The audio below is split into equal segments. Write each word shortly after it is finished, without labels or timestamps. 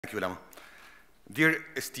Thank you, Lama. Dear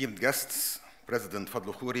esteemed guests, President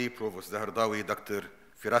Fadlu Khouri, Provost Zahardawi, Dr.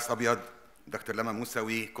 Firas Abyad, Dr. Lama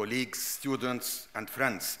Moussawi, colleagues, students, and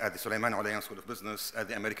friends at the Suliman Olayan School of Business at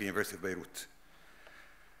the American University of Beirut.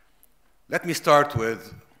 Let me start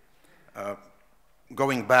with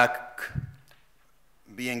going back,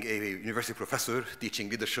 being a university professor, teaching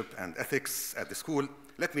leadership and ethics at the school.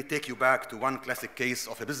 Let me take you back to one classic case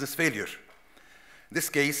of a business failure. This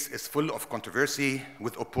case is full of controversy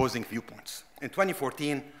with opposing viewpoints. In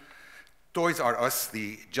 2014, Toys R Us,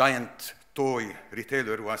 the giant toy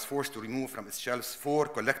retailer, was forced to remove from its shelves 4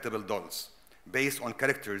 collectible dolls based on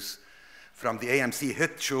characters from the AMC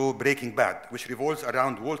hit show Breaking Bad, which revolves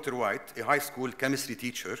around Walter White, a high school chemistry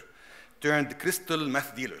teacher turned crystal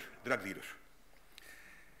meth dealer, drug dealer.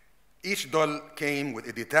 Each doll came with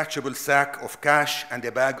a detachable sack of cash and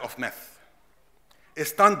a bag of meth. A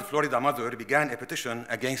stunned Florida mother began a petition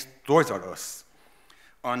against Toys R Us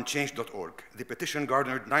on change.org. The petition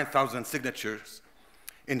garnered 9,000 signatures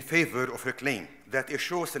in favor of her claim that a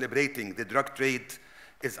show celebrating the drug trade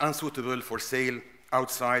is unsuitable for sale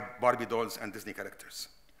outside Barbie dolls and Disney characters.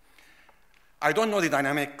 I don't know the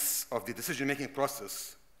dynamics of the decision-making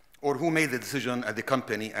process or who made the decision at the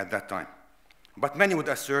company at that time, but many would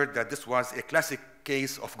assert that this was a classic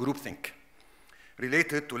case of groupthink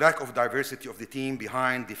related to lack of diversity of the team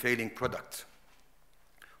behind the failing product.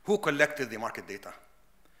 Who collected the market data?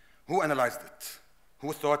 Who analyzed it?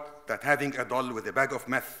 Who thought that having a doll with a bag of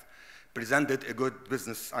meth presented a good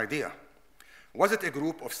business idea? Was it a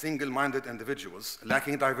group of single-minded individuals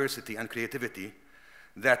lacking diversity and creativity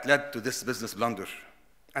that led to this business blunder?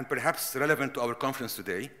 And perhaps relevant to our conference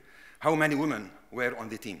today, how many women were on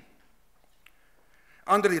the team?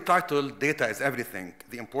 Under the title, Data is Everything,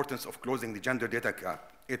 the importance of closing the gender data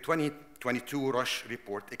gap, a 2022 Rush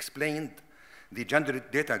report explained the gender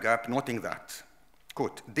data gap, noting that,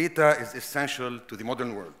 quote, data is essential to the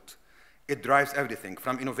modern world. It drives everything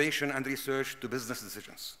from innovation and research to business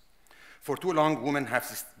decisions. For too long, women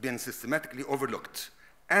have been systematically overlooked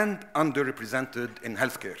and underrepresented in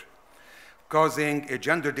healthcare, causing a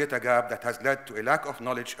gender data gap that has led to a lack of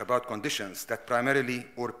knowledge about conditions that primarily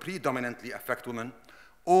or predominantly affect women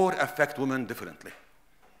or affect women differently.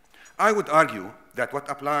 I would argue that what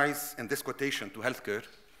applies in this quotation to healthcare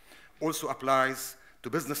also applies to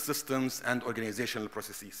business systems and organizational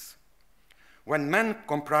processes. When men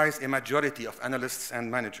comprise a majority of analysts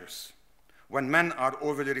and managers, when men are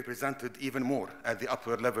overly represented even more at the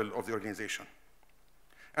upper level of the organization.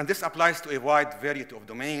 And this applies to a wide variety of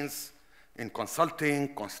domains in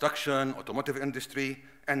consulting, construction, automotive industry,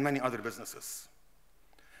 and many other businesses.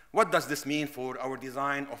 What does this mean for our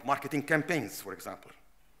design of marketing campaigns, for example?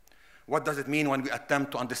 What does it mean when we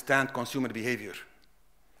attempt to understand consumer behavior?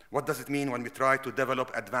 What does it mean when we try to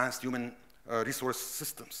develop advanced human resource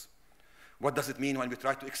systems? What does it mean when we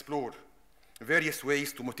try to explore various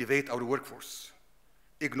ways to motivate our workforce?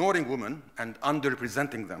 Ignoring women and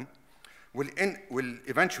underrepresenting them will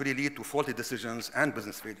eventually lead to faulty decisions and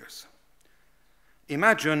business failures.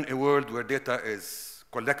 Imagine a world where data is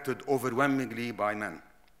collected overwhelmingly by men,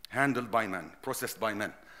 handled by men, processed by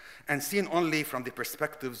men, and seen only from the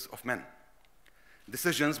perspectives of men.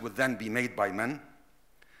 Decisions would then be made by men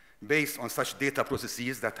based on such data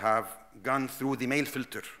processes that have gone through the male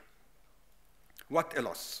filter. What a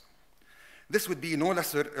loss. This would be no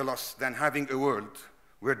lesser a loss than having a world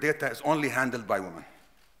where data is only handled by women.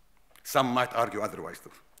 Some might argue otherwise,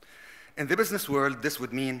 though. In the business world, this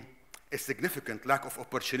would mean a significant lack of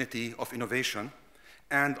opportunity of innovation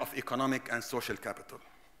and of economic and social capital.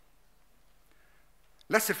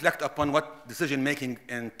 Let's reflect upon what decision-making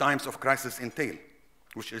in times of crisis entail,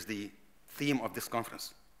 which is the theme of this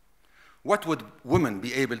conference. What would women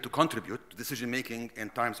be able to contribute to decision-making in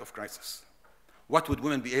times of crisis? What would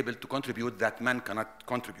women be able to contribute that men cannot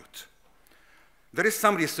contribute? There is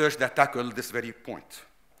some research that tackles this very point.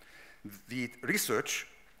 The research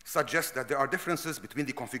suggests that there are differences between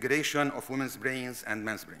the configuration of women's brains and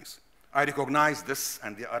men's brains. I recognize this,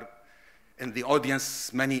 and there are in the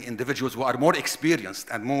audience many individuals who are more experienced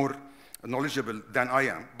and more knowledgeable than I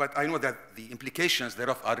am, but I know that the implications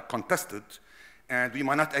thereof are contested, and we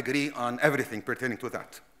might not agree on everything pertaining to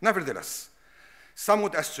that. Nevertheless, some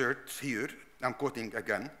would assert here, I'm quoting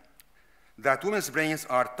again, that women's brains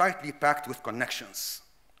are tightly packed with connections.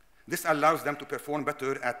 This allows them to perform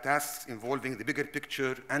better at tasks involving the bigger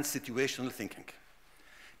picture and situational thinking.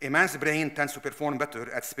 A man's brain tends to perform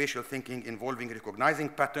better at spatial thinking involving recognizing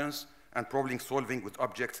patterns and problem solving with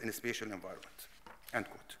objects in a spatial environment, end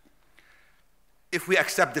quote. If we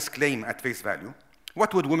accept this claim at face value,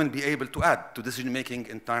 what would women be able to add to decision-making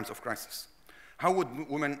in times of crisis? How would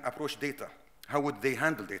women approach data? How would they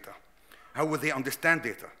handle data? How would they understand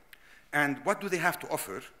data? And what do they have to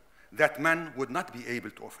offer that men would not be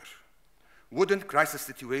able to offer? Wouldn't crisis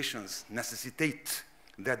situations necessitate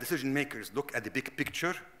that decision makers look at the big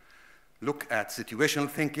picture, look at situational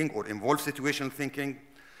thinking or involve situational thinking,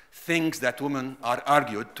 things that women are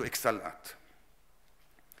argued to excel at?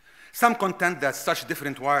 Some contend that such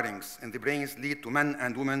different wirings in the brains lead to men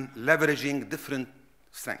and women leveraging different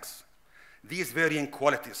strengths. These varying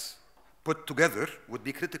qualities put together would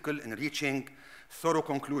be critical in reaching thorough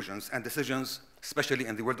conclusions and decisions, especially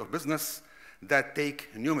in the world of business, that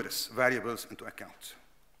take numerous variables into account.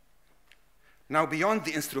 Now, beyond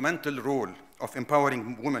the instrumental role of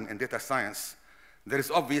empowering women in data science, there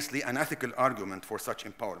is obviously an ethical argument for such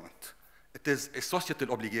empowerment. It is a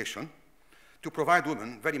societal obligation to provide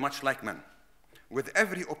women, very much like men, with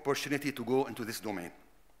every opportunity to go into this domain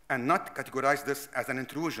and not categorize this as an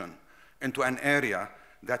intrusion into an area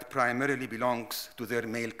that primarily belongs to their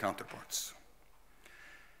male counterparts.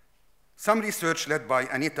 Some research led by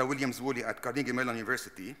Anita Williams-Woolley at Carnegie Mellon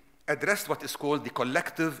University addressed what is called the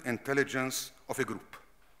collective intelligence of a group.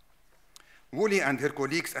 Woolley and her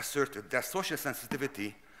colleagues asserted that social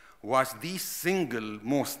sensitivity was the single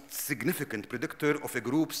most significant predictor of a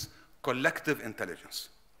group's collective intelligence.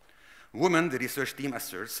 Women, the research team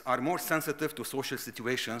asserts, are more sensitive to social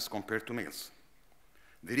situations compared to males.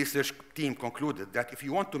 The research team concluded that if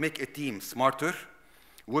you want to make a team smarter,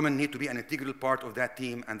 women need to be an integral part of that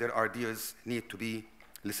team and their ideas need to be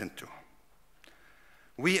listened to.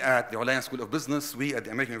 We at the Olayan School of Business, we at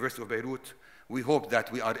the American University of Beirut, we hope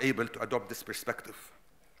that we are able to adopt this perspective.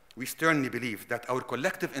 We sternly believe that our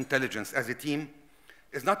collective intelligence as a team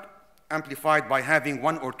is not amplified by having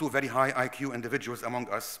one or two very high IQ individuals among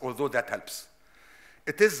us, although that helps.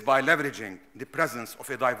 It is by leveraging the presence of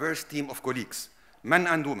a diverse team of colleagues, men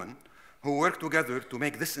and women, who work together to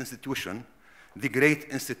make this institution the great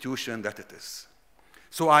institution that it is.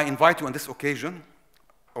 So I invite you on this occasion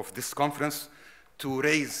of this conference to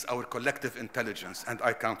raise our collective intelligence, and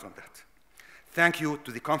I count on that. Thank you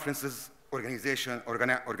to the conference's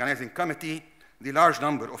organizing committee, the large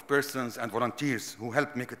number of persons and volunteers who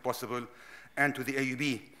helped make it possible, and to the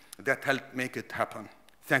AUB that helped make it happen.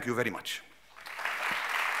 Thank you very much.